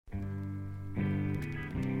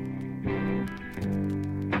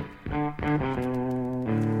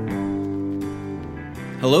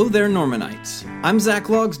Hello there, Normanites. I'm Zach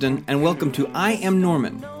Logsdon, and welcome to I Am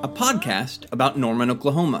Norman, a podcast about Norman,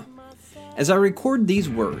 Oklahoma. As I record these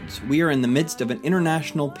words, we are in the midst of an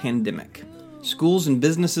international pandemic. Schools and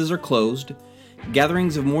businesses are closed,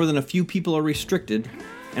 gatherings of more than a few people are restricted,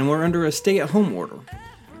 and we're under a stay-at-home order,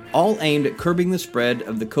 all aimed at curbing the spread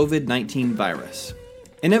of the COVID-19 virus.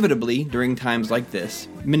 Inevitably, during times like this,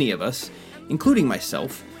 many of us, including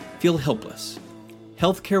myself, feel helpless.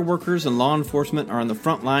 Healthcare workers and law enforcement are on the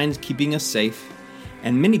front lines keeping us safe,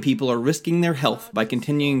 and many people are risking their health by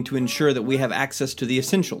continuing to ensure that we have access to the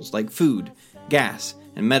essentials like food, gas,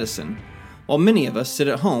 and medicine, while many of us sit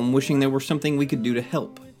at home wishing there were something we could do to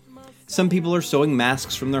help. Some people are sewing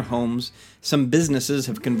masks from their homes, some businesses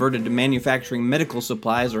have converted to manufacturing medical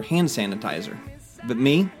supplies or hand sanitizer. But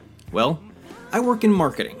me? Well, I work in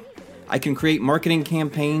marketing. I can create marketing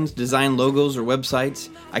campaigns, design logos or websites,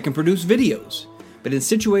 I can produce videos. But in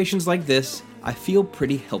situations like this, I feel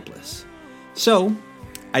pretty helpless. So,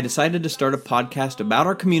 I decided to start a podcast about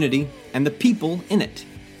our community and the people in it.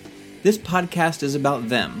 This podcast is about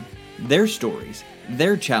them, their stories,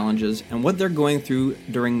 their challenges, and what they're going through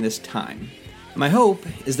during this time. My hope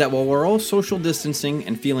is that while we're all social distancing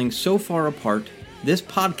and feeling so far apart, this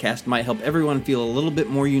podcast might help everyone feel a little bit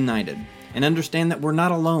more united and understand that we're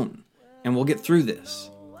not alone, and we'll get through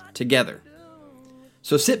this together.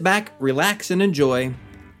 So sit back, relax, and enjoy.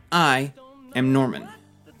 I am Norman.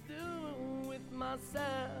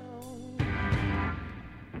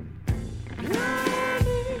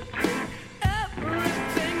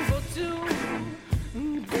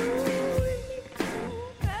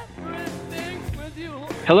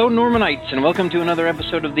 Hello, Normanites, and welcome to another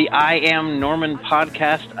episode of the I Am Norman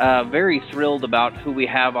podcast. Very thrilled about who we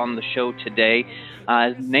have on the show today.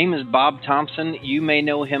 His name is Bob Thompson. You may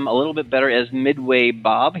know him a little bit better as Midway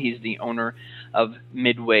Bob. He's the owner of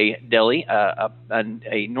Midway Deli, a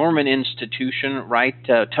Norman institution right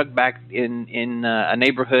tucked back in a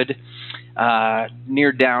neighborhood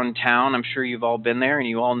near downtown. I'm sure you've all been there, and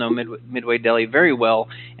you all know Midway Deli very well,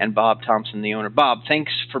 and Bob Thompson, the owner. Bob,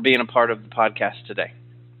 thanks for being a part of the podcast today.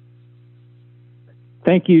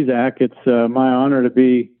 Thank you, Zach. It's my honor to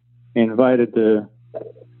be invited to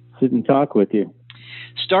sit and talk with you.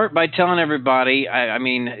 Start by telling everybody, a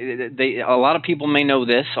lot of people may know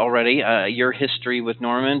this already, your history with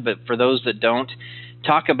Norman, but for those that don't,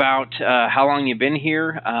 talk about how long you've been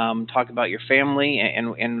here, talk about your family,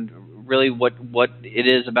 and really what it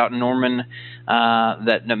is about Norman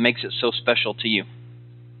that makes it so special to you.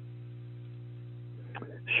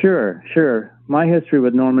 Sure. My history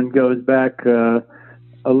with Norman goes back a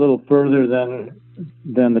little further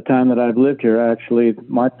than the time that I've lived here. Actually,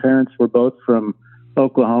 my parents were both from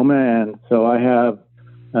Oklahoma, and so I have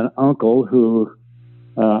an uncle who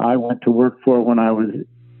I went to work for when I was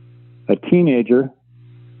a teenager,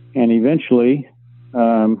 and eventually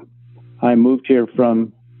I moved here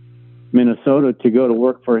from Minnesota to go to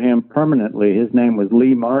work for him permanently. His name was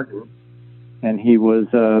Lee Martin, and he was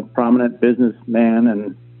a prominent businessman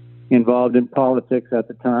and involved in politics at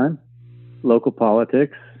the time, local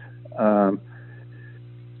politics,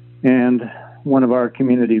 and one of our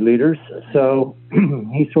community leaders. So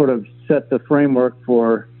he sort of set the framework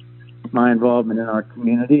for my involvement in our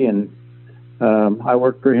community, and I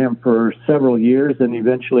worked for him for several years and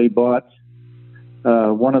eventually bought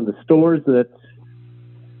one of the stores that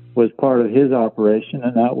was part of his operation,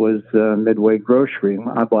 and that was Midway Grocery.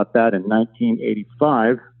 I bought that in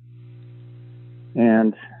 1985,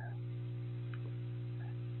 and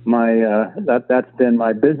that's been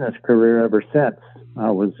my business career ever since.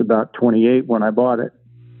 I was about 28 when I bought it.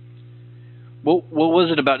 What was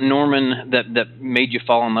it about Norman that made you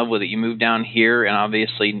fall in love with it? You moved down here, and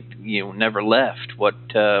obviously never left. What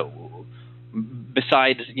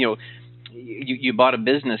besides you bought a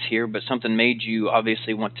business here, but something made you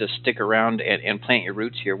obviously want to stick around and plant your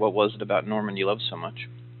roots here. What was it about Norman you loved so much?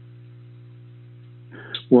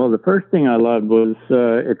 Well, the first thing I loved was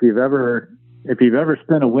if you've ever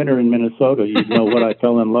spent a winter in Minnesota, you'd know what I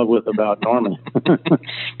fell in love with about Norman.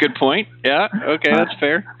 Good point. Yeah. Okay, that's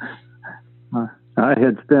fair. I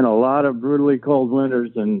had spent a lot of brutally cold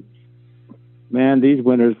winters, and man, these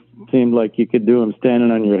winters seemed like you could do them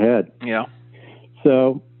standing on your head. Yeah.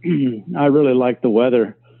 So I really liked the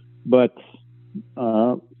weather, but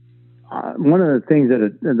one of the things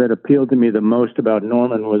that appealed to me the most about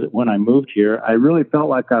Norman was when I moved here, I really felt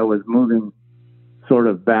like I was moving sort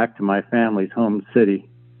of back to my family's home city.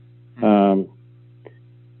 My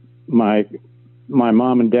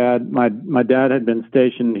mom and dad, my dad had been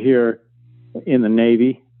stationed here in the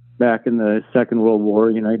Navy back in the Second World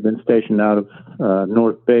War. He'd been stationed out of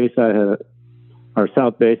North Base.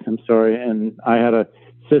 South Base, I'm sorry. And I had a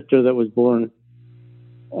sister that was born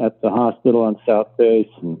at the hospital on South Base.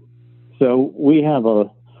 And so we have a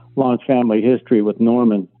long family history with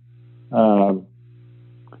Norman.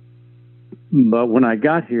 But when I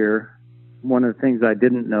got here, one of the things I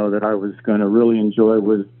didn't know that I was going to really enjoy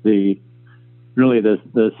was the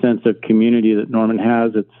sense of community that Norman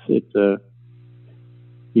has. It's a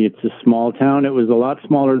small town. It was a lot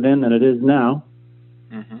smaller then than it is now.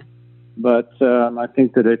 Mm-hmm. But I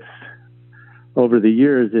think that it's over the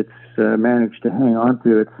years it's managed to hang on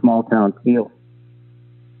to its small town feel.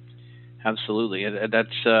 Absolutely,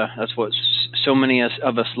 that's what so many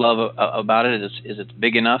of us love about it. Is it's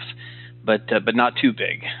big enough, but not too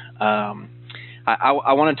big. I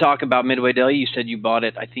want to talk about Midway Deli. You said you bought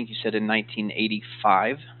it, I think you said in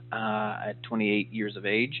 1985, at 28 years of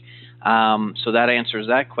age. So that answers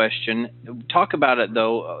that question. Talk about it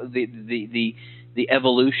though, the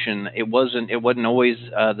evolution. It wasn't always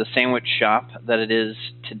the sandwich shop that it is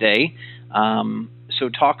today. So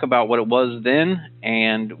talk about what it was then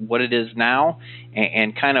and what it is now,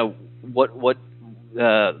 and kind of what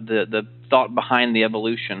the thought behind the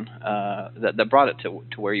evolution that brought it to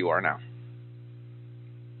where you are now.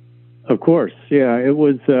 Of course, yeah. It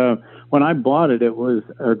was when I bought it. It was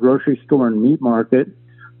a grocery store and meat market,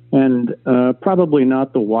 and probably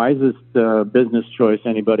not the wisest business choice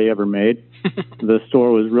anybody ever made. The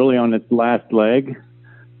store was really on its last leg,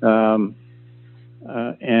 and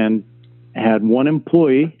had one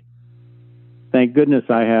employee. Thank goodness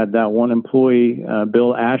I had that one employee,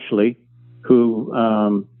 Bill Ashley,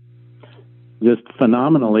 who just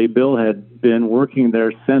phenomenally. Bill had been working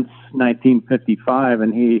there since 1955,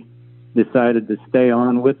 and he decided to stay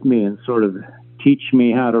on with me and sort of teach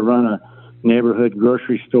me how to run a neighborhood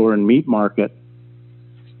grocery store and meat market.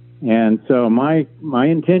 And so my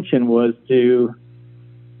intention was to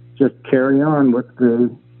just carry on with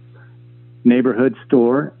the neighborhood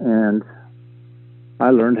store, and I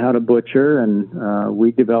learned how to butcher, and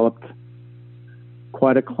we developed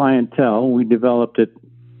quite a clientele. We developed it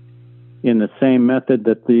in the same method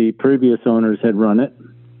that the previous owners had run it.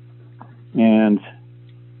 And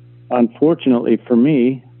unfortunately for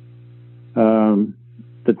me,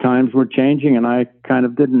 the times were changing, and I kind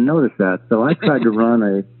of didn't notice that. So I tried to run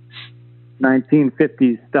a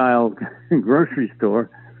 1950s style grocery store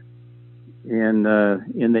in the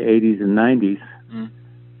 80s and 90s,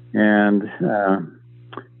 and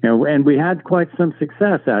we had quite some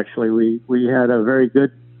success. Actually, we had a very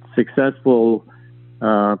good, successful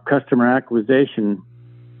customer acquisition.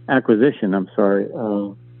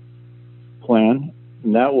 Plan,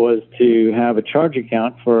 and that was to have a charge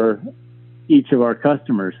account for each of our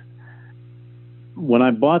customers. When I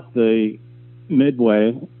bought the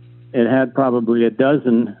Midway, it had probably a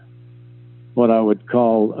dozen what I would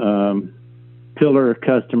call pillar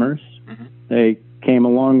customers. Mm-hmm. They came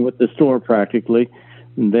along with the store practically,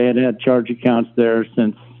 and they had charge accounts there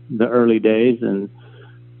since the early days, and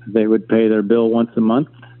they would pay their bill once a month.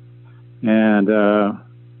 And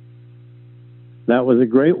that was a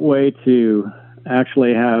great way to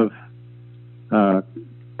actually have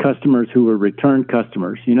customers who were return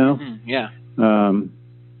customers, you know? Mm-hmm. Yeah.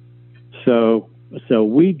 So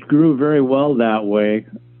we grew very well that way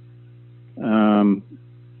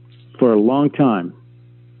for a long time.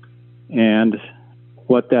 And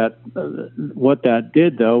what that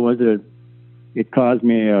did, though, was it caused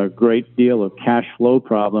me a great deal of cash flow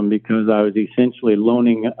problem, because I was essentially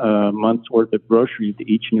loaning a month's worth of groceries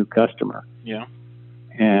to each new customer. Yeah.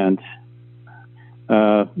 And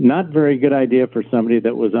not very good idea for somebody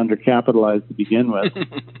that was undercapitalized to begin with.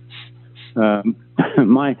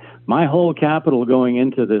 My whole capital going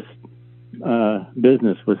into this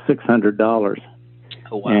business was $600.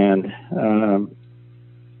 Oh, wow. And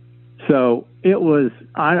so it was.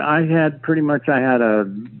 I had a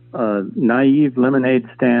naive lemonade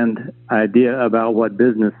stand idea about what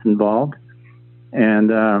business involved,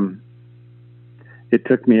 and it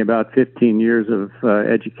took me about 15 years of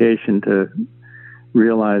education to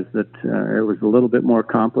realize that it was a little bit more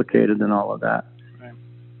complicated than all of that. Right.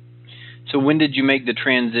 So when did you make the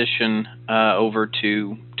transition over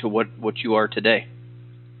to what you are today?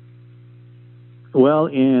 Well,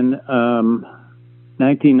 in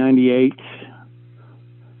 1998,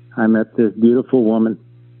 I met this beautiful woman,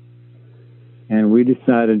 and we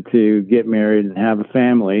decided to get married and have a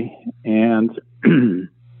family. And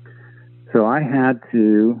so I had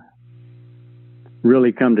to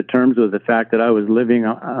really come to terms with the fact that I was living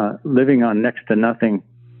on next to nothing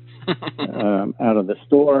out of the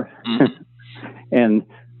store. Mm-hmm. And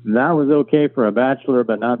that was okay for a bachelor,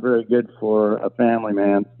 but not very good for a family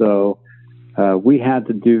man. So we had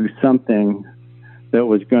to do something that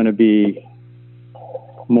was going to be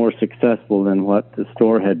more successful than what the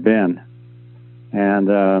store had been.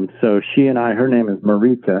 And so she and I, her name is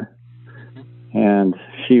Marita, and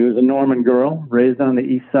she was a Norman girl, raised on the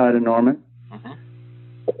east side of Norman.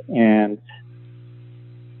 And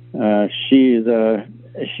she's a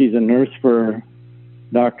nurse for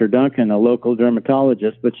Dr. Duncan, a local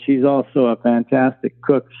dermatologist, but she's also a fantastic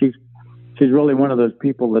cook. She's really one of those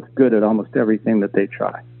people that's good at almost everything that they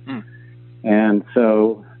try. And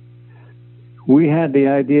so we had the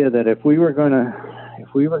idea that if we were going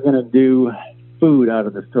to do food out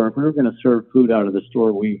of the store, if we were going to serve food out of the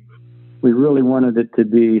store, we really wanted it to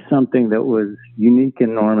be something that was unique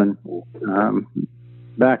in Norman.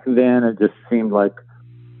 Back then, it just seemed like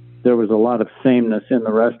there was a lot of sameness in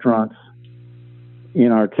the restaurants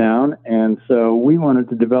in our town, and so we wanted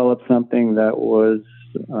to develop something that was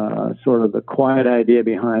sort of the quiet idea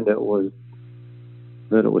behind it was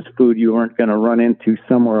that it was food you weren't going to run into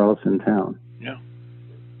somewhere else in town. Yeah.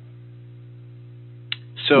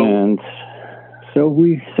 So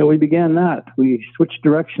we began that. We switched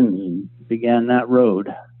directions and began that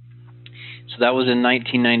road. So that was in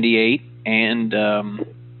 1998, and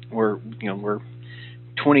we're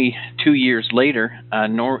 22 years later.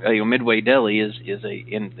 Midway Deli is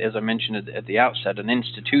as I mentioned at the outset, an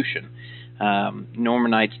institution.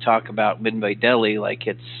 Normanites talk about Midway Deli like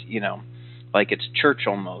it's church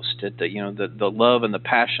almost. The love and the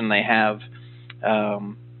passion they have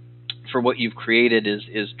for what you've created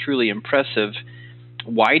is truly impressive.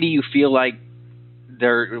 Why do you feel like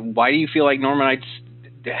Normanites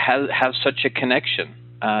have such a connection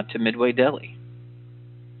to Midway Deli?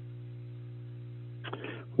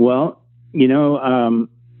 Well,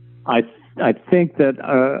 I think that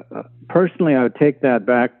personally I would take that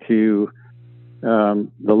back to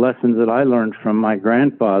the lessons that I learned from my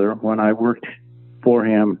grandfather when I worked for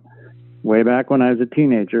him way back when I was a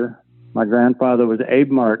teenager. My grandfather was Abe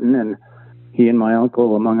Martin, and he and my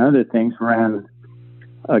uncle, among other things, ran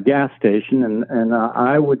a gas station, and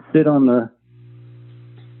I would sit on the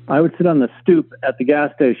stoop at the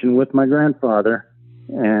gas station with my grandfather,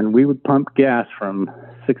 and we would pump gas from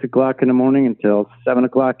 6 o'clock in the morning until 7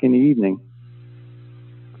 o'clock in the evening.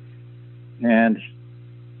 And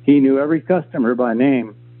he knew every customer by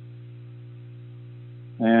name.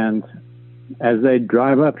 And as they'd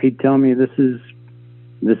drive up, he'd tell me, this is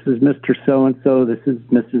Mr. So-and-so, this is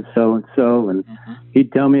Mrs. So-and-so. And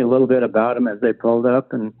he'd tell me a little bit about them as they pulled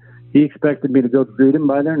up. And he expected me to go greet them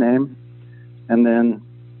by their name and then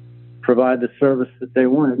provide the service that they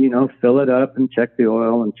wanted, fill it up and check the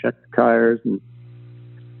oil and check the tires. And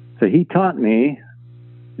so he taught me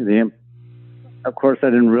of course, I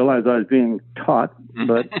didn't realize I was being taught,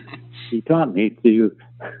 but he taught me to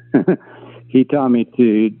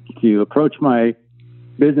approach my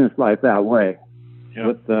business life that way.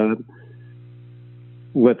 Yep.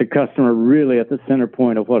 With the customer really at the center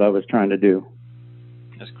point of what I was trying to do.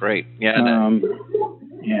 That's great. Yeah.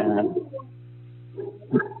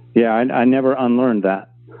 I never unlearned that.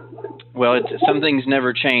 Well, some things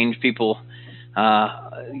never change. People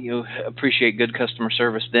appreciate good customer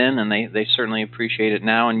service then, and they certainly appreciate it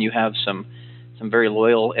now. And you have some very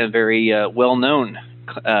loyal and very well-known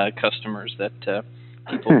customers that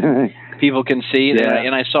people can see. Yeah.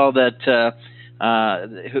 And I saw that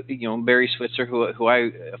Barry Switzer, who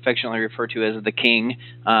I affectionately refer to as the King,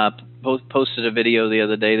 posted a video the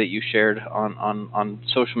other day that you shared on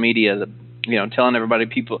social media, telling everybody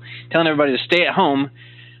to stay at home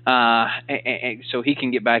so he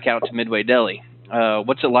can get back out to Midway Deli.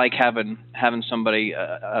 What's it like having somebody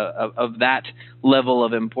of that level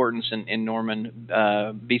of importance in Norman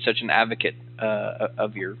be such an advocate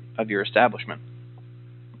of your establishment?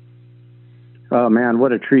 Oh man,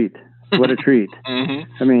 what a treat! What a treat!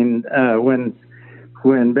 Mm-hmm. I mean,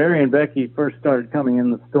 when Barry and Becky first started coming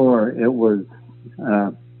in the store, it was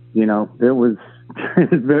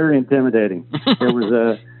very intimidating.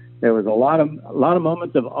 There was a lot of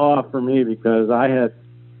moments of awe for me because I had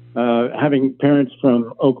having parents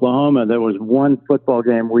from Oklahoma. There was one football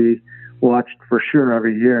game we watched for sure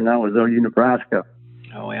every year, and that was OU Nebraska.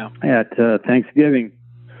 Oh yeah. At Thanksgiving,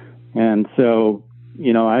 and so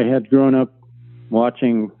I had grown up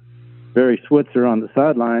watching Barry Switzer on the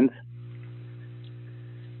sidelines,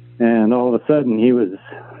 and all of a sudden he was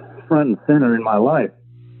front and center in my life.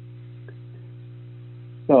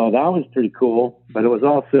 So that was pretty cool, but it was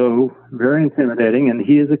also very intimidating. And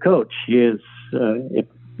he is a coach. He is,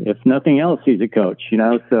 if nothing else, he's a coach.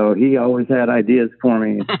 So he always had ideas for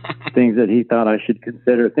me, things that he thought I should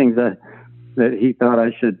consider, things that he thought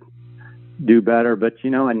I should do better. But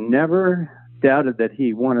I never doubted that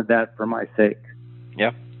he wanted that for my sake.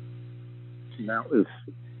 Yeah. And that was,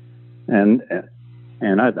 and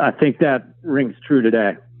And I think that rings true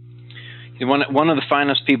today. One of the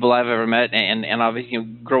finest people I've ever met, and obviously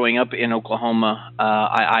growing up in Oklahoma,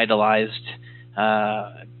 I idolized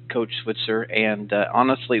Coach Switzer, and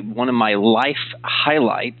honestly, one of my life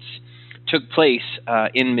highlights took place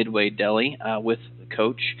in Midway Deli with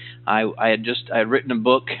Coach. I had written a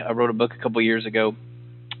book. I wrote a book a couple of years ago.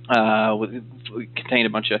 Contained a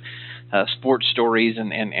bunch of sports stories,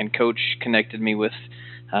 and Coach connected me with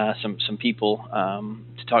some people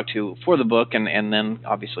to talk to for the book, and then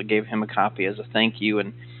obviously gave him a copy as a thank you,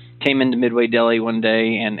 and came into Midway Deli one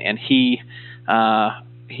day, and he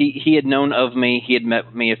had known of me. He had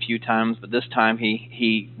met me a few times, but this time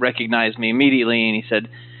he recognized me immediately, and he said,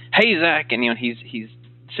 "Hey, Zach," and he's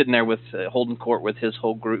sitting there with holding court with his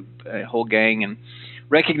whole group, whole gang, and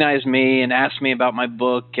recognized me and asked me about my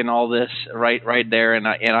book and all this right there, and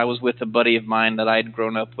I was with a buddy of mine that I had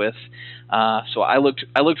grown up with, so I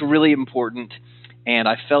looked really important, and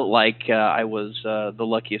I felt like I was the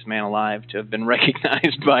luckiest man alive to have been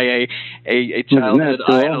recognized by a childhood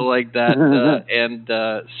idol like that, and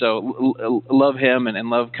so love him and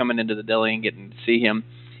love coming into the deli and getting to see him.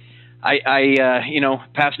 I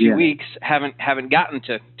past few weeks haven't gotten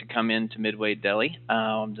to come into Midway Deli.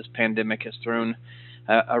 This pandemic has thrown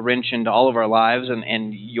a wrench into all of our lives,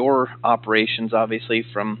 and your operations, obviously,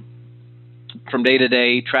 from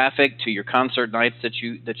day-to-day traffic to your concert nights that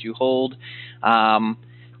you hold.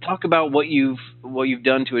 Talk about what you've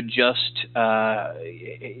done to adjust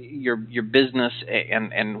your business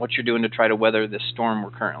and what you're doing to try to weather this storm we're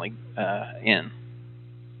currently in.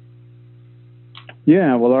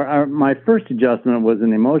 Yeah, well, my first adjustment was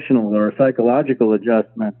an emotional or a psychological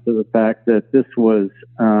adjustment to the fact that this was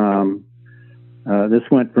this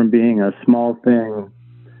went from being a small thing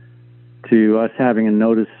to us having a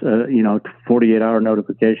notice, 48-hour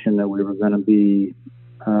notification that we were going to be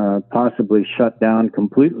possibly shut down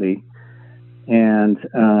completely, and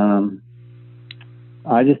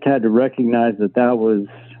I just had to recognize that was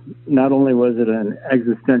not only was it an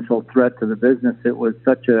existential threat to the business, it was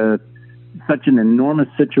such an enormous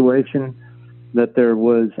situation that there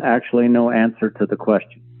was actually no answer to the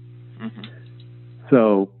question. Mm-hmm.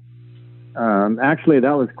 So actually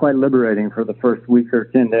that was quite liberating for the first week or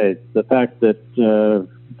 10 days. The fact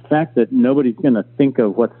that nobody's going to think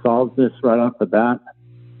of what solves this right off the bat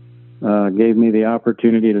gave me the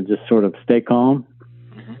opportunity to just sort of stay calm.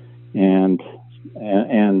 Mm-hmm. And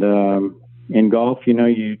in golf,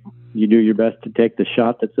 you do your best to take the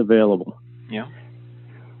shot that's available. Yeah.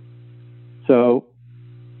 So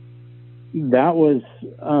that was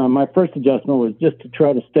my first adjustment, was just to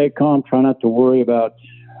try to stay calm, try not to worry about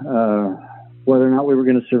whether or not we were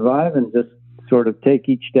going to survive, and just sort of take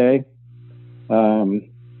each day. And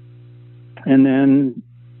then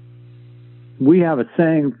we have a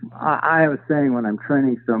saying, I have a saying when I'm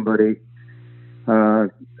training somebody,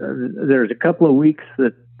 there's a couple of weeks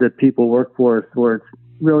that people work for us where it's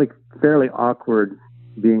really fairly awkward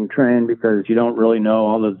being trained because you don't really know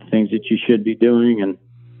all of the things that you should be doing, and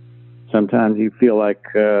sometimes you feel like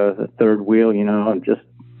the third wheel, and just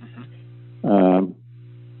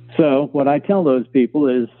so what I tell those people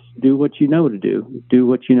is do what you know to do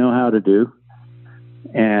what you know how to do,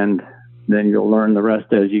 and then you'll learn the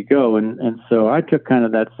rest as you go. And so I took kind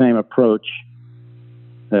of that same approach,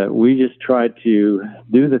 that we just tried to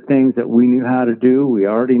do the things that we knew how to do. We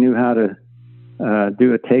already knew how to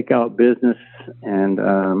do a takeout business, and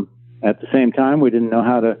at the same time, we didn't know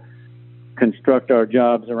how to construct our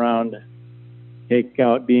jobs around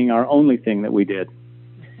takeout being our only thing that we did.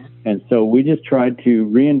 And so we just tried to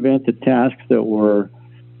reinvent the tasks that were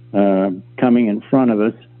coming in front of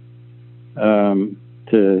us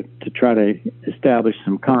to try to establish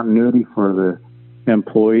some continuity for the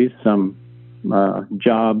employees, some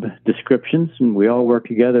job descriptions, and we all work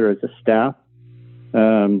together as a staff.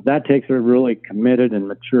 That takes a really committed and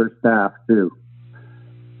mature staff too.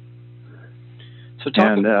 So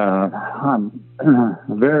I'm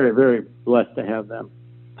very, very blessed to have them.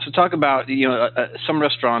 So talk about, some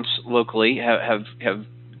restaurants locally have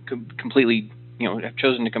completely, have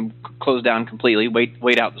chosen to close down completely,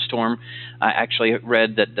 wait out the storm. I actually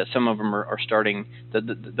read that some of them are starting,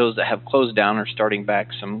 those that have closed down are starting back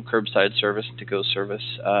some curbside service and to-go service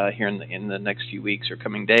here in the next few weeks or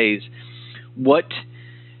coming days. What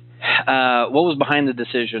was behind the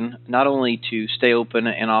decision not only to stay open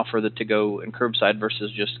and offer the to-go and curbside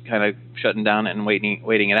versus just kind of shutting down and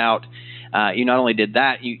waiting it out? You not only did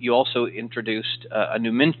that, you also introduced a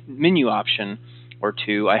new menu option or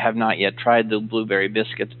two. I have not yet tried the blueberry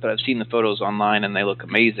biscuits, but I've seen the photos online and they look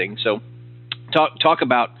amazing. So talk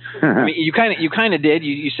about. I mean, you kind of did.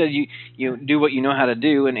 You said you do what you know how to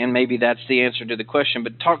do, and maybe that's the answer to the question.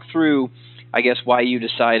 But talk through, I guess, why you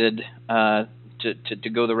decided to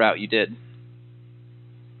go the route you did.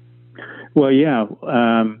 Well, yeah.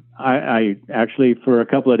 I actually, for a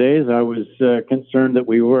couple of days, I was concerned that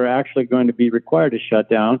we were actually going to be required to shut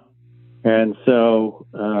down. And so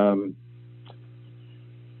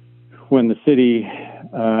when the city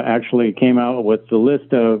actually came out with the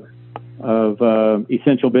list of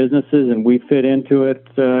essential businesses and we fit into it,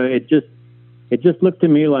 it just looked to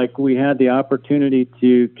me like we had the opportunity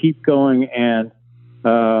to keep going. And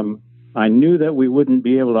I knew that we wouldn't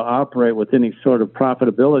be able to operate with any sort of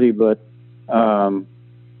profitability, but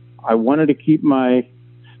I wanted to keep my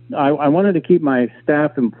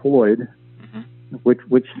staff employed, mm-hmm.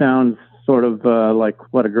 which sounds sort of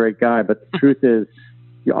like what a great guy, but the truth is,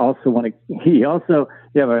 you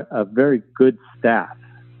have a very good staff,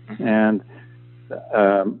 mm-hmm. and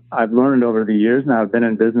I've learned over the years. Now I've been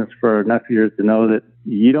in business for enough years to know that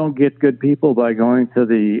you don't get good people by going to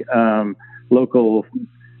the local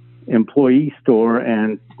employee store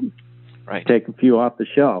and take a few off the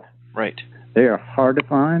shelf. Right. They are hard to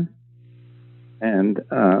find, and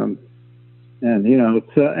you know,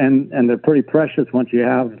 and they're pretty precious once you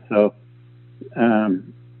have them. So,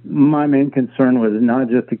 my main concern was not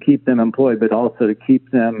just to keep them employed, but also to keep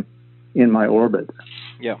them in my orbit.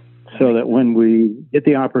 Yeah. So that when we get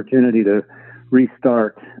the opportunity to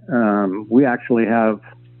restart, we actually have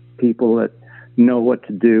people that know what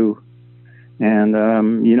to do. And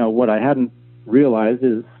you know, what I hadn't realized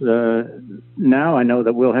is now I know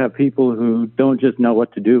that we'll have people who don't just know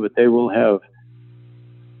what to do, but they will have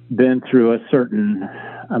been through a certain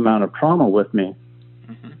amount of trauma with me.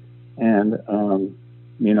 Mm-hmm. And,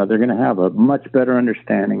 you know, they're going to have a much better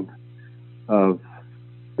understanding of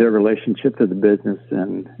their relationship to the business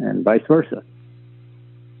and vice versa.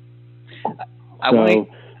 Go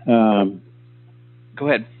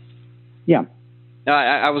ahead. Yeah.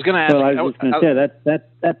 I was going to ask. So I was going to say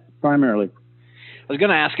that's primarily. I was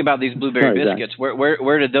going to ask about these blueberry biscuits.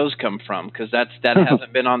 Where did those come from? Because that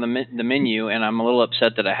hasn't been on the menu, and I'm a little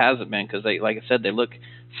upset that it hasn't been. Because like I said, they look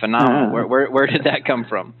phenomenal. Where did that come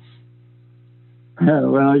from?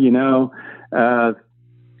 Well, you know,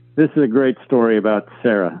 this is a great story about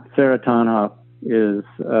Sarah. Sarah Tonhoff is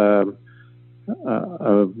a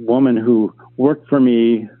woman who worked for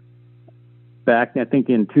me back, I think,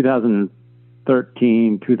 in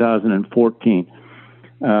 2013, 2014.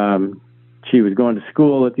 She was going to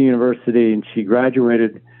school at the university, and she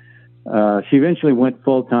graduated. She eventually went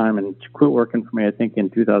full-time and quit working for me, I think, in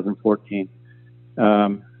 2014.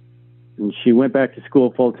 And she went back to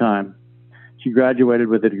school full-time. She graduated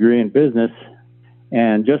with a degree in business,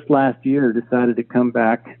 and just last year decided to come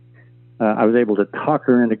back. I was able to talk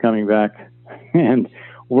her into coming back and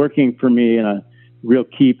working for me in a real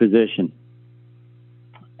key position.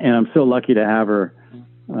 And I'm so lucky to have her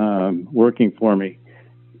working for me.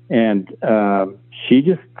 And she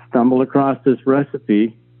just stumbled across this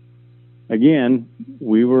recipe. Again,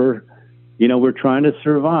 we're trying to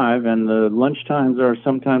survive, and the lunch times are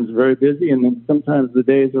sometimes very busy, and then sometimes the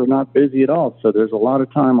days are not busy at all. So there's a lot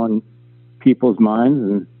of time on people's minds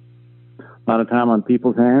and a lot of time on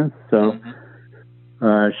people's hands. So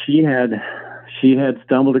she had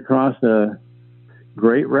stumbled across a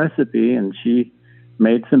great recipe, and she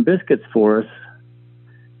made some biscuits for us.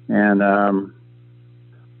 And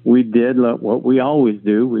we did what we always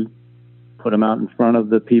do. We put them out in front of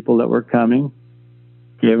the people that were coming,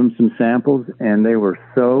 gave them some samples, and they were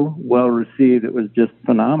so well received. It was just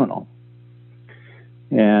phenomenal.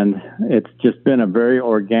 And it's just been a very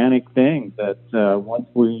organic thing that once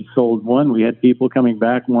we sold one, we had people coming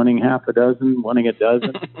back wanting half a dozen, wanting a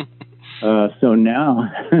dozen. So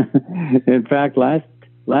now, in fact,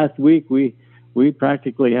 last week we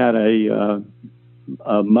practically had a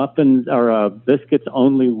muffins or a biscuits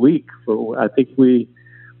only week. For I think we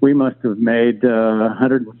must have made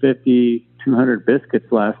 150, 200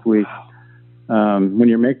 biscuits last week. When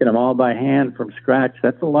you're making them all by hand from scratch,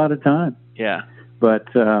 that's a lot of time. Yeah. But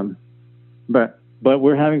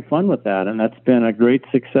we're having fun with that, and that's been a great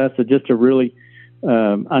success. Just a really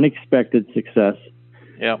unexpected success.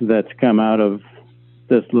 Yeah. That's come out of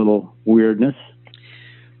this little weirdness.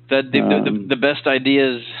 The best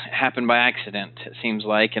ideas happen by accident, it seems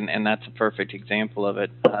like, and that's a perfect example of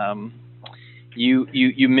it. You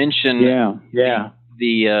mentioned the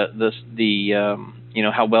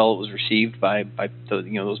how well it was received by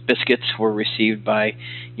those biscuits were received by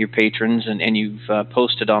your patrons, and you've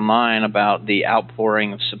posted online about the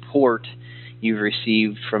outpouring of support you've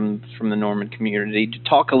received from the Norman community.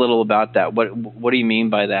 Talk a little about that. What do you mean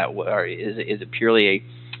by that? Is it purely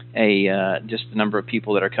a just the number of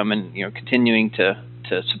people that are coming, continuing to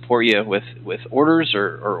support you with orders,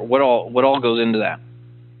 or what all goes into that?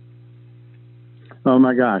 Oh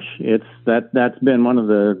my gosh, that's been one of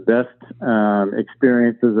the best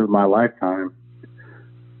experiences of my lifetime.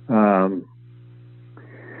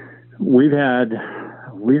 We've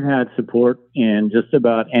had support in just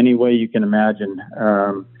about any way you can imagine.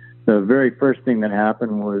 The very first thing that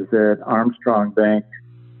happened was that Armstrong Bank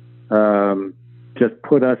just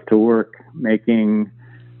put us to work making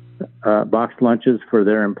boxed lunches for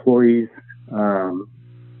their employees.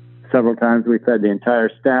 Several times we fed the entire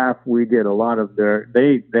staff. We did a lot of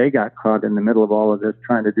they got caught in the middle of all of this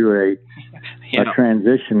trying to do a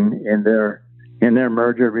transition in their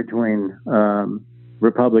merger between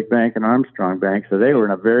Republic Bank and Armstrong Bank. So they were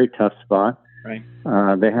in a very tough spot. Right.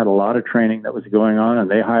 They had a lot of training that was going on, and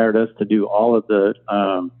they hired us to do all of the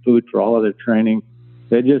food for all of their training.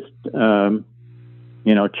 They just,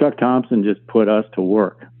 Chuck Thompson just put us to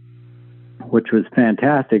work, which was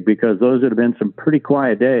fantastic because those would have been some pretty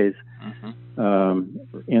quiet days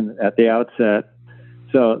at the outset.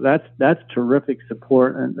 So that's terrific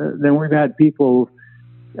support. And then we've had people,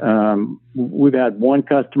 we've had one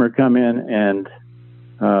customer come in and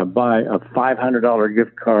buy a $500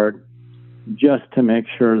 gift card just to make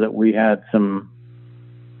sure that we had some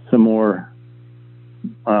more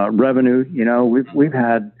revenue. We've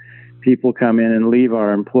had people come in and leave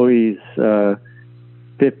our employees $50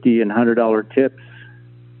 and $100 tips.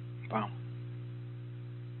 Wow.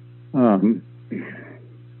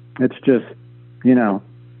 It's just,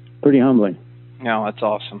 pretty humbling. No, that's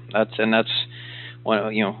awesome. That's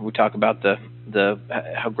one. We talk about the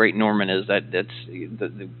how great Norman is. That's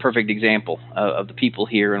the perfect example of the people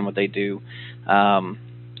here and what they do.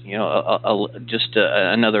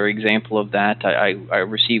 Another example of that. I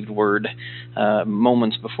received word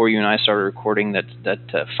moments before you and I started recording that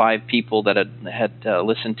 5 people that had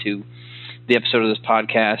listened to the episode of this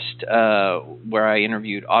podcast where I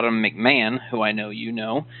interviewed Autumn McMahon, who I know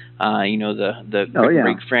the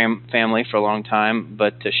Grigg family for a long time,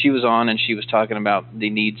 but she was on and she was talking about the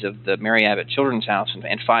needs of the Mary Abbott Children's House,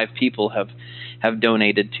 and 5 people have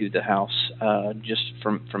donated to the house just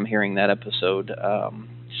from hearing that episode.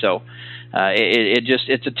 It's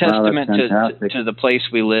a testament to the place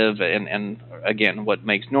we live, and again, what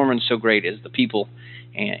makes Norman so great is the people,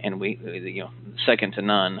 and we second to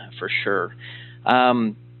none for sure.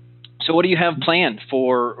 So what do you have planned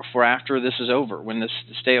for after this is over? When this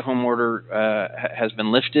stay-at-home order has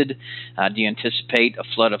been lifted, do you anticipate a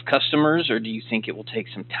flood of customers, or do you think it will take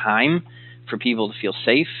some time for people to feel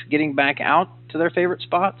safe getting back out to their favorite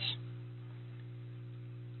spots?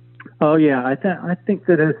 Oh yeah, I think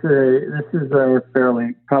that this is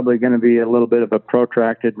fairly probably going to be a little bit of a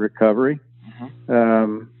protracted recovery.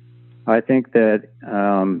 Mm-hmm. I think that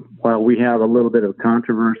while we have a little bit of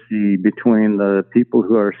controversy between the people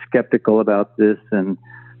who are skeptical about this and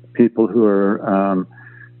people who are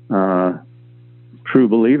true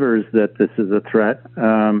believers that this is a threat,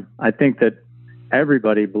 I think that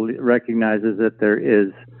everybody recognizes that there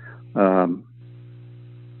is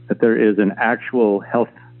an actual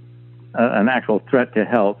threat to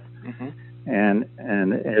health, mm-hmm. and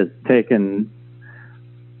has taken.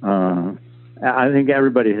 I think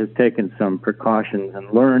everybody has taken some precautions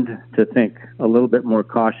and learned to think a little bit more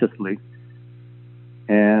cautiously.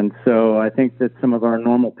 And so I think that some of our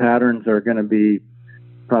normal patterns are going to be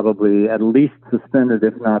probably at least suspended,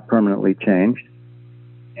 if not permanently changed.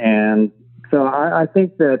 And so I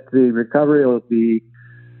think that the recovery will be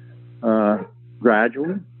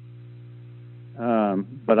gradual.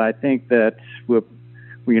 But I think that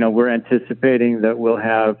we're anticipating that we'll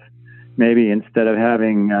have maybe, instead of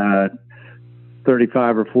having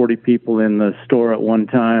 35 or 40 people in the store at one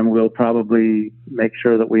time, we'll probably make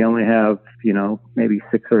sure that we only have, maybe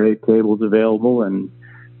 6 or 8 tables available and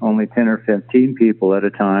only 10 or 15 people at a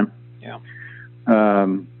time. Yeah.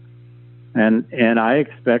 And I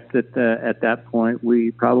expect that at that point, we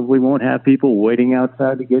probably won't have people waiting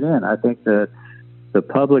outside to get in. I think that the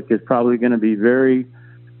public is probably going to be very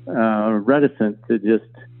reticent to just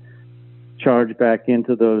charge back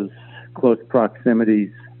into those close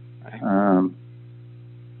proximities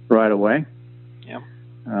right away. Yeah.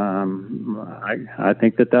 I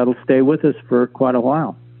think that-that'll stay with us for quite a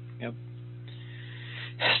while. Yep.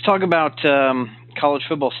 Let's talk about college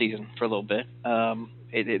football season for a little bit. I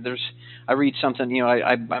read something.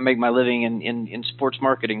 I make my living in sports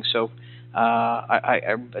marketing, so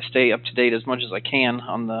I stay up to date as much as I can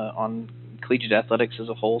on collegiate athletics as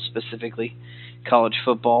a whole, specifically college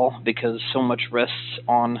football, because so much rests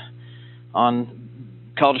on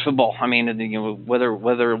college football. I mean, whether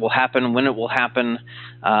it will happen, when it will happen.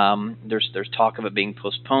 There's talk of it being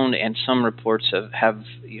postponed, and some reports have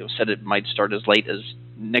said it might start as late as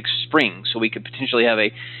next spring. So we could potentially have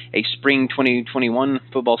a spring 2021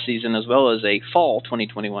 football season as well as a fall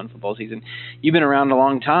 2021 football season. You've been around a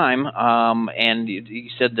long time, and you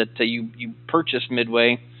said that you purchased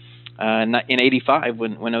Midway in '85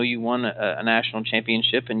 when OU won a national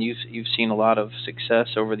championship, and you've seen a lot of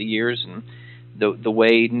success over the years, and the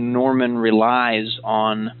way Norman relies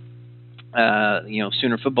on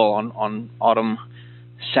Sooner football on autumn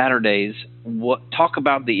Saturdays. Talk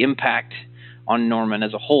about the impact on Norman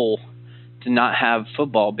as a whole to not have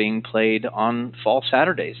football being played on fall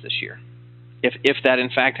Saturdays this year, if that in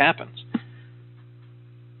fact happens.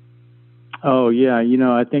 Oh yeah,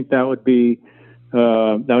 I think that would be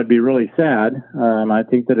really sad. I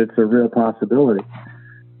think that it's a real possibility,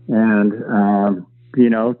 and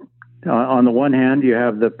on the one hand, you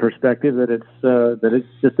have the perspective that it's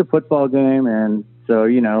just a football game, and so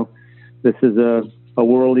this is a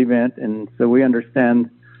world event, and so we understand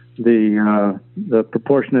the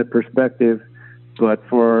proportionate perspective. But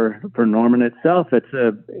for Norman itself, it's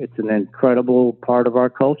an incredible part of our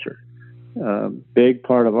culture, big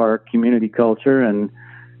part of our community culture, and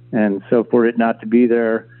so for it not to be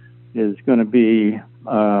there is going to be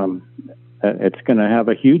it's going to have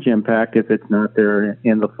a huge impact if it's not there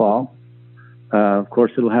in the fall. Of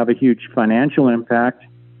course, it'll have a huge financial impact,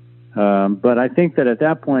 but I think that at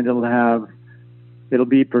that point it'll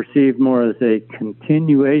be perceived more as a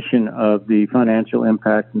continuation of the financial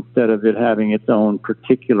impact instead of it having its own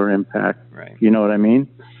particular impact. Right. You know what I mean?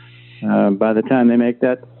 By the time they make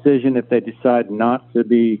that decision, if they decide not to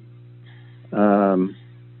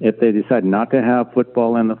have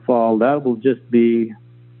football in the fall, that will just be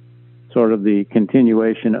sort of the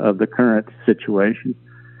continuation of the current situation.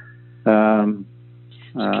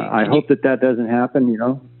 I hope that doesn't happen,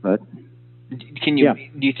 but. Can you? Yeah.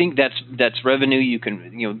 Do you think that's revenue you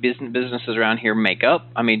can businesses around here make up?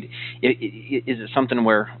 I mean, is it something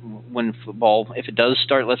where when football, if it does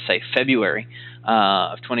start, let's say February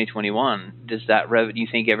of 2021, does that revenue? Do you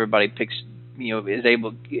think everybody is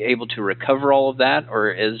able to recover all of that,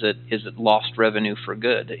 or is it lost revenue for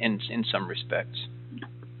good in some respects?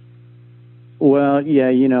 Well,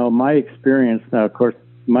 yeah, my experience now, of course.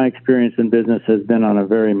 My experience in business has been on a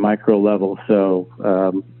very micro level, so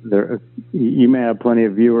you may have plenty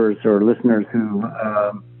of viewers or listeners who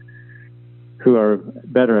are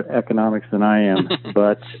better at economics than I am.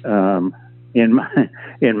 But in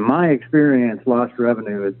my experience, lost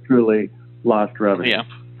revenue is truly lost revenue.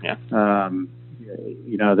 Yeah.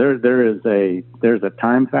 There's a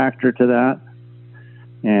time factor to that,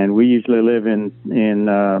 and we usually live in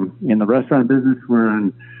the restaurant business. We're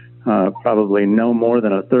in probably no more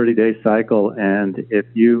than a 30-day cycle, and if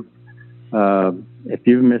you've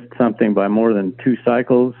missed something by more than 2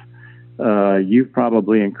 cycles, you've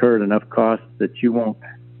probably incurred enough costs that you won't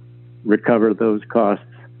recover those costs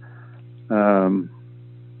in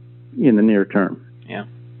the near term. Yeah.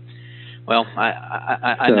 Well,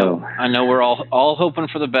 I know we're all hoping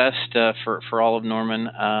for the best for all of Norman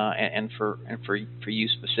and for you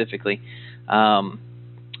specifically.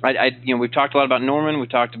 We've talked a lot about Norman. We've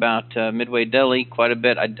talked about Midway Deli quite a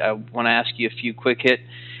bit. I want to ask you a few quick hit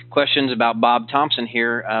questions about Bob Thompson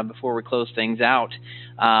here before we close things out.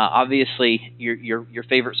 Obviously, your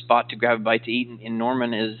favorite spot to grab a bite to eat in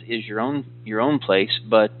Norman is your own place,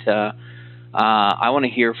 but I want to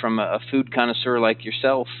hear from a food connoisseur like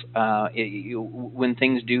yourself. When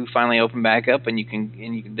things do finally open back up and you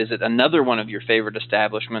can visit another one of your favorite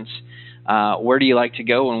establishments, where do you like to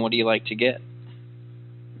go and what do you like to get?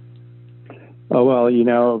 Oh, well,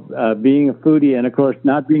 being a foodie and, of course,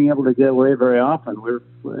 not being able to get away very often,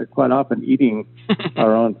 we're quite often eating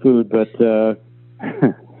our own food. But, the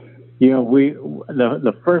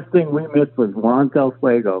first thing we missed was Juan's El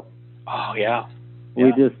Fuego. Oh, yeah.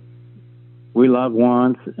 We love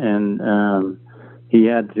Juan's, and he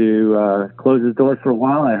had to close his doors for a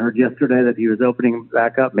while. I heard yesterday that he was opening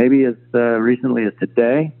back up, maybe as recently as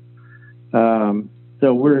today.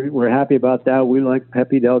 So we're happy about that. We like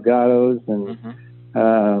Pepe Delgado's, and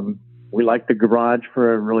we like the Garage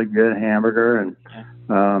for a really good hamburger.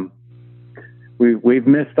 And we've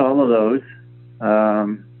missed all of those.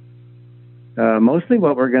 Mostly,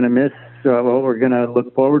 what we're going to miss, what we're going to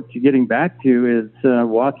look forward to getting back to, is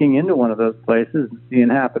walking into one of those places and seeing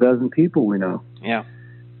half a dozen people we know. Yeah,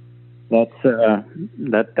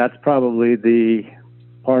 that's probably the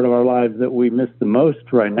part of our lives that we miss the most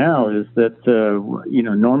right now is that,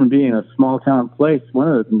 Norman being a small town place, one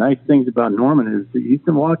of the nice things about Norman is that you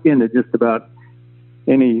can walk into just about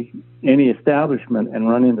any establishment and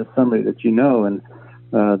run into somebody that you know. And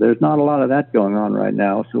there's not a lot of that going on right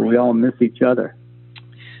now. So we all miss each other.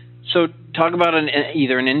 So talk about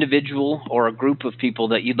either an individual or a group of people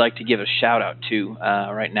that you'd like to give a shout out to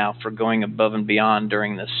right now for going above and beyond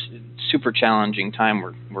during this super challenging time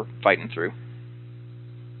we're fighting through.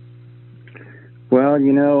 Well,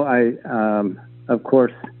 of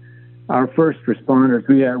course, our first responders,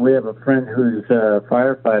 we have a friend who's a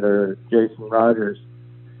firefighter, Jason Rogers.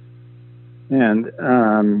 And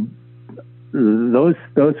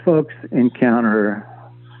those folks encounter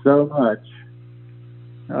so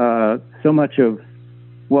much of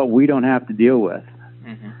what we don't have to deal with.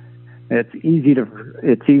 Mm-hmm. It's easy to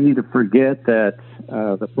forget that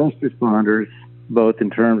the first responders, both in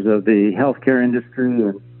terms of the healthcare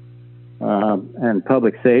industry and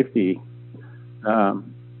public safety,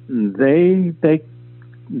 they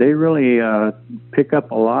really pick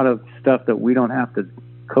up a lot of stuff that we don't have to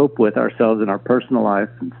cope with ourselves in our personal life.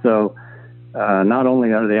 And so not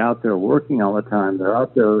only are they out there working all the time, they're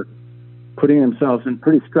out there putting themselves in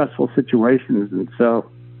pretty stressful situations. And so,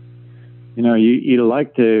 you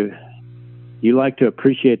like to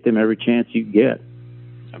appreciate them every chance you get.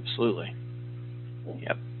 Absolutely.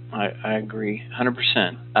 Yep. I agree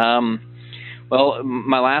 100%. Well,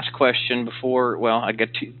 my last question I got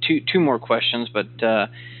two more questions, but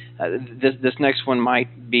this next one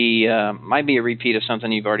might be a repeat of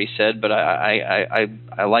something you've already said, but I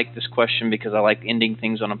like this question because I like ending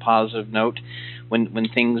things on a positive note. When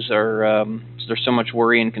things are there's so much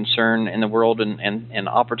worry and concern in the world and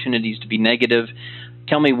opportunities to be negative,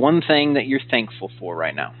 tell me one thing that you're thankful for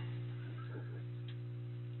right now.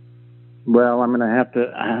 Well, I'm gonna have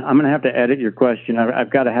to edit your question. I've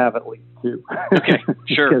got to have at least two. Okay,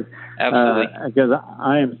 sure, absolutely. Because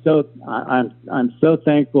I'm so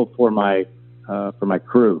thankful for my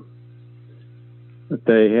crew, that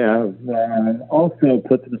they have also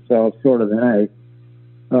put themselves sort of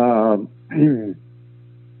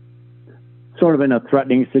in a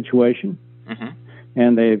threatening situation, mm-hmm.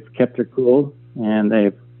 and they've kept their cool, and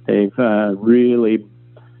they've really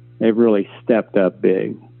stepped up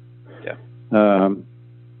big.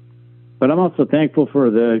 But I'm also thankful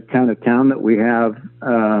for the kind of town that we have.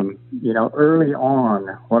 Early on,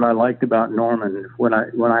 what I liked about Norman when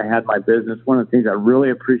I had my business, one of the things I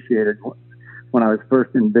really appreciated when I was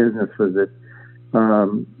first in business was that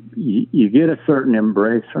you get a certain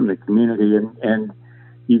embrace from the community, and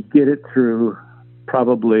you get it through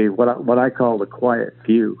probably what I call the quiet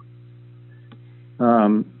few.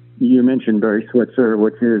 You mentioned Barry Switzer,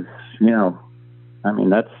 which is,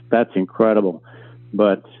 that's incredible.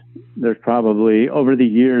 But there's probably, over the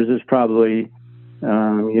years,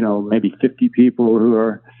 maybe 50 people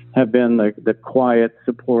who have been the quiet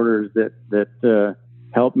supporters that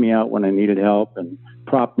helped me out when I needed help and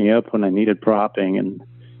propped me up when I needed propping and,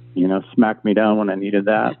 smacked me down when I needed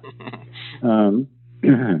that. Norman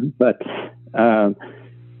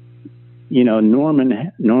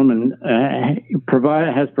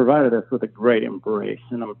has provided us with a great embrace,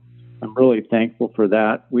 and I'm really thankful for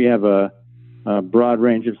that. We have a broad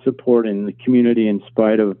range of support in the community, in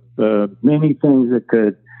spite of many things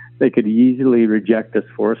that they could easily reject us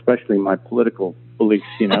for, especially my political beliefs,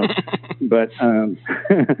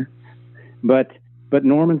 But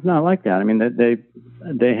Norman's not like that. I mean,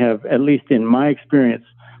 they have, at least in my experience,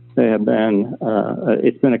 they have been.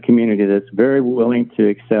 It's been a community that's very willing to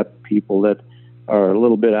accept people that are a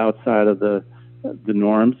little bit outside of the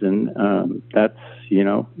norms, and that's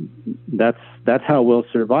how we'll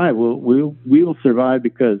survive. We'll survive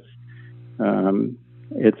because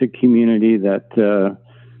it's a community that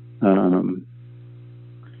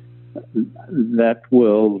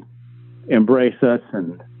will embrace us,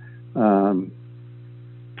 and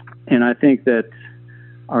I think that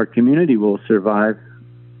our community will survive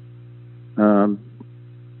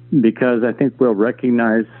because I think we'll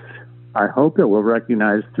recognize. I hope that we'll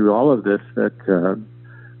recognize through all of this that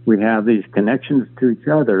we have these connections to each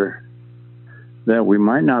other that we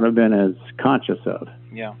might not have been as conscious of.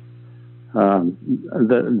 Yeah.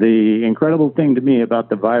 The incredible thing to me about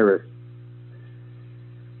the virus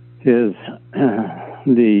is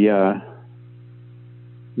the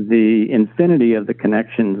infinity of the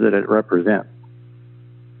connections that it represents.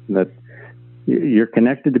 That you're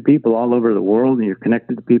connected to people all over the world, and you're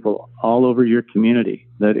connected to people all over your community.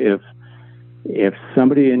 That if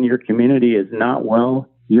somebody in your community is not well,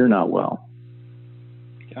 you're not well.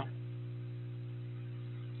 Yeah.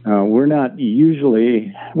 we're not used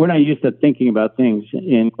to thinking about things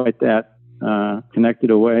in quite that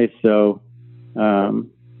connected a way. So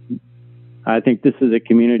I think this is a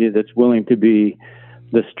community that's willing to be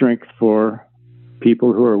the strength for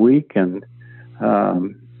people who are weak, and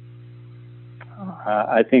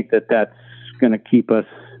I think that that's going to keep us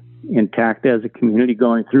intact as a community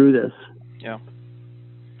going through this. Yeah.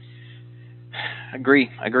 Agree.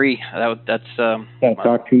 That's Don't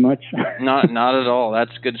talk too much. not at all.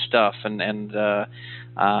 That's good stuff, and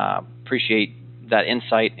appreciate that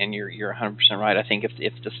insight. And you're 100% right. I think if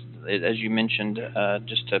this, as you mentioned,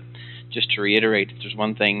 just to reiterate, if there's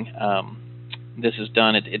one thing this has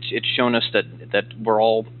done, it's shown us that we're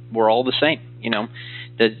all the same.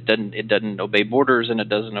 It doesn't obey borders, and it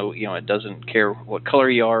doesn't care what color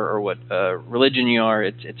you are or what religion you are.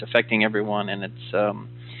 It's affecting everyone, and it's.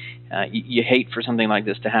 You hate for something like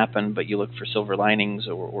this to happen, but you look for silver linings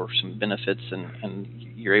or some benefits, and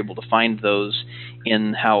you're able to find those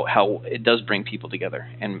in how it does bring people together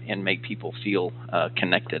and make people feel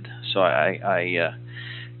connected. So I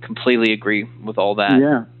completely agree with all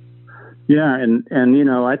that. Yeah, and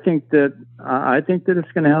I think that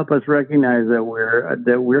it's going to help us recognize that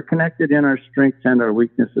we're connected in our strengths and our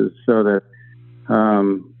weaknesses, so that.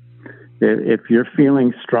 If you're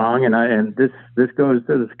feeling strong, and this goes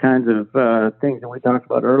to this kinds of things that we talked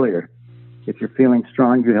about earlier. If you're feeling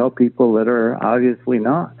strong, you help people that are obviously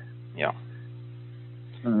not. Yeah.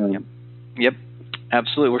 Yep.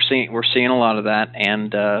 Absolutely. We're seeing a lot of that,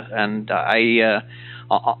 and I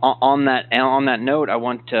on that note, I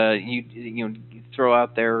want you throw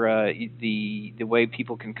out there the way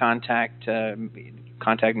people can contact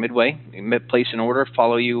Midway, place an order,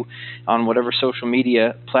 follow you on whatever social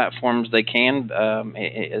media platforms they can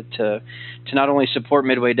to not only support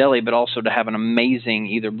Midway Deli, but also to have an amazing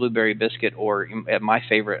either blueberry biscuit or my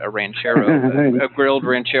favorite, a ranchero, a grilled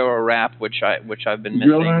ranchero wrap, which I've been missing.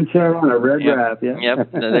 Grilled ranchero and a red wrap, yeah.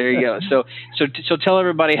 Yep, there you go. So tell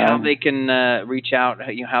everybody how they can reach out,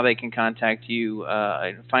 how they can contact you,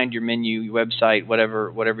 find your menu, your website,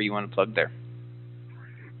 whatever you want to plug there.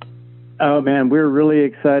 Oh, man, we're really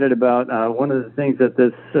excited about one of the things that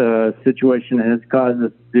this situation has caused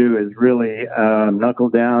us to do is really knuckle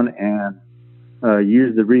down and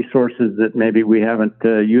use the resources that maybe we haven't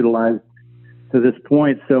utilized to this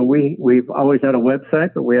point. So we've always had a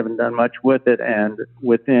website, but we haven't done much with it. And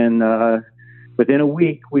within a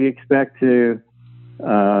week, we expect to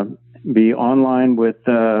be online with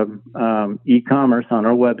e-commerce on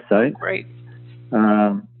our website. Great.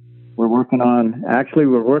 We're working on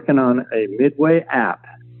a Midway app.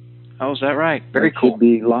 Oh, is that right? Very cool. Should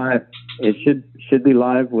be live. It should be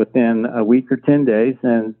live within a week or 10 days,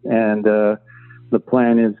 and the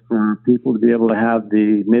plan is for people to be able to have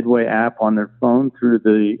the Midway app on their phone through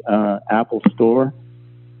the Apple Store,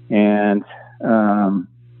 and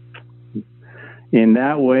in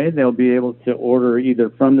that way they'll be able to order either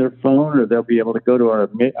from their phone, or they'll be able to go to our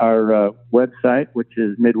website, which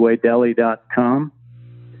is midwaydeli.com.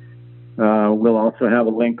 We'll also have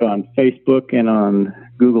a link on Facebook and on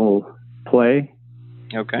Google Play.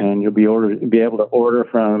 Okay. And you'll be able to order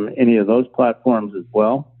from any of those platforms as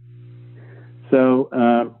well. So,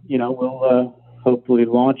 we'll hopefully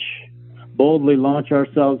boldly launch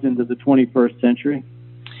ourselves into the 21st century.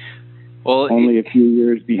 Well, only a few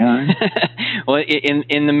years behind. Well,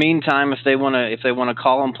 in the meantime, if they want to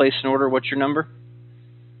call and place an order, what's your number?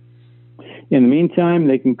 In the meantime,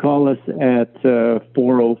 they can call us at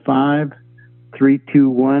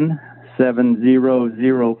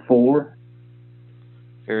 405-321-7004.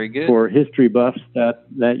 Very good. For history buffs,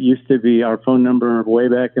 that used to be our phone number way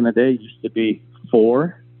back in the day. Used to be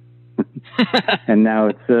 4, and now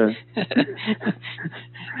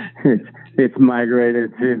it's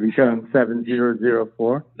migrated to become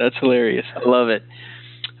 7004. That's hilarious. I love it.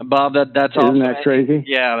 Bob, that's awesome. Isn't that crazy?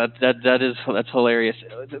 Yeah, that's hilarious.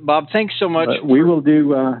 Bob, thanks so much. We will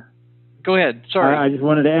do. Go ahead. Sorry. I just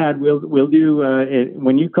wanted to add. We'll do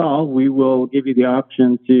when you call. We will give you the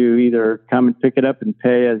option to either come and pick it up and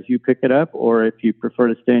pay as you pick it up, or if you prefer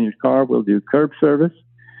to stay in your car, we'll do curb service.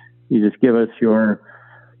 You just give us your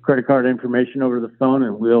credit card information over the phone,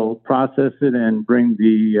 and we'll process it and bring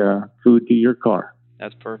the food to your car.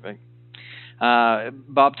 That's perfect.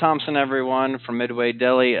 Bob Thompson, everyone, from Midway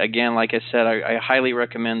Deli. Again, like I said, I highly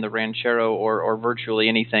recommend the Ranchero or virtually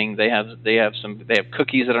anything. They have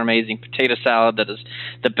cookies that are amazing, potato salad that is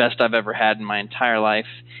the best I've ever had in my entire life.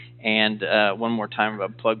 And one more time, a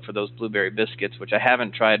plug for those blueberry biscuits, which I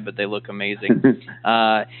haven't tried, but they look amazing. You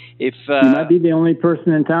might be the only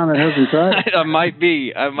person in town that hasn't tried. I might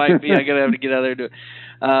be. I'm gonna have to get out there and do it.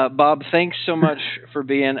 Bob, thanks so much for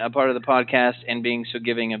being a part of the podcast and being so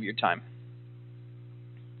giving of your time.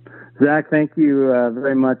 Zach, thank you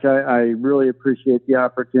very much. I really appreciate the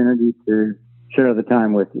opportunity to share the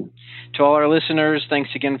time with you. To all our listeners,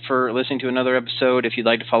 thanks again for listening to another episode. If you'd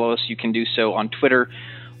like to follow us, you can do so on Twitter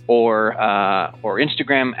or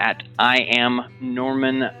Instagram at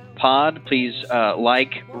IamNormanPod. Please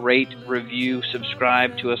like, rate, review,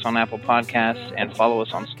 subscribe to us on Apple Podcasts, and follow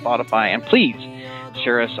us on Spotify. And please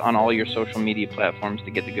share us on all your social media platforms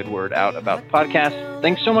to get the good word out about the podcast.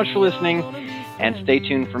 Thanks so much for listening, and stay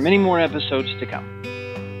tuned for many more episodes to come.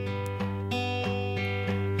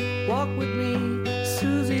 Walk with me,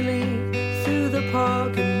 Susie Lee, through the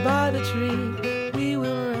park and by the tree. We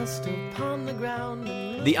will rest upon the ground.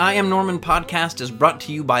 The I Am Norman podcast is brought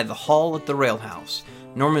to you by The Hall at the Rail House,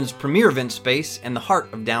 Norman's premier event space in the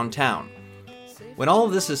heart of downtown. When all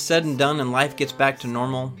of this is said and done and life gets back to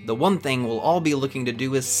normal, the one thing we'll all be looking to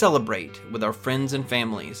do is celebrate with our friends and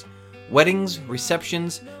families. Weddings,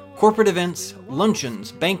 receptions, corporate events,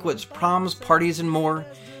 luncheons, banquets, proms, parties, and more.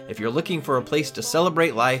 If you're looking for a place to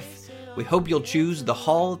celebrate life, we hope you'll choose The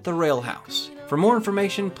Hall at the Rail House. For more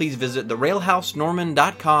information, please visit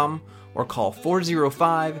therailhousenorman.com or call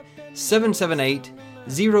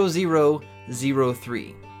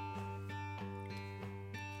 405-778-0003.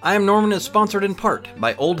 I Am Norman is sponsored in part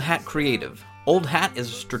by Old Hat Creative. Old Hat is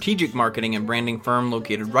a strategic marketing and branding firm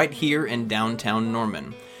located right here in downtown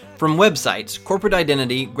Norman. From websites, corporate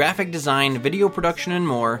identity, graphic design, video production, and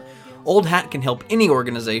more, Old Hat can help any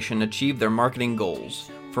organization achieve their marketing goals.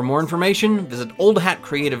 For more information, visit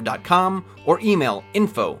oldhatcreative.com or email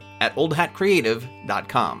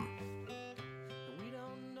info@oldhatcreative.com.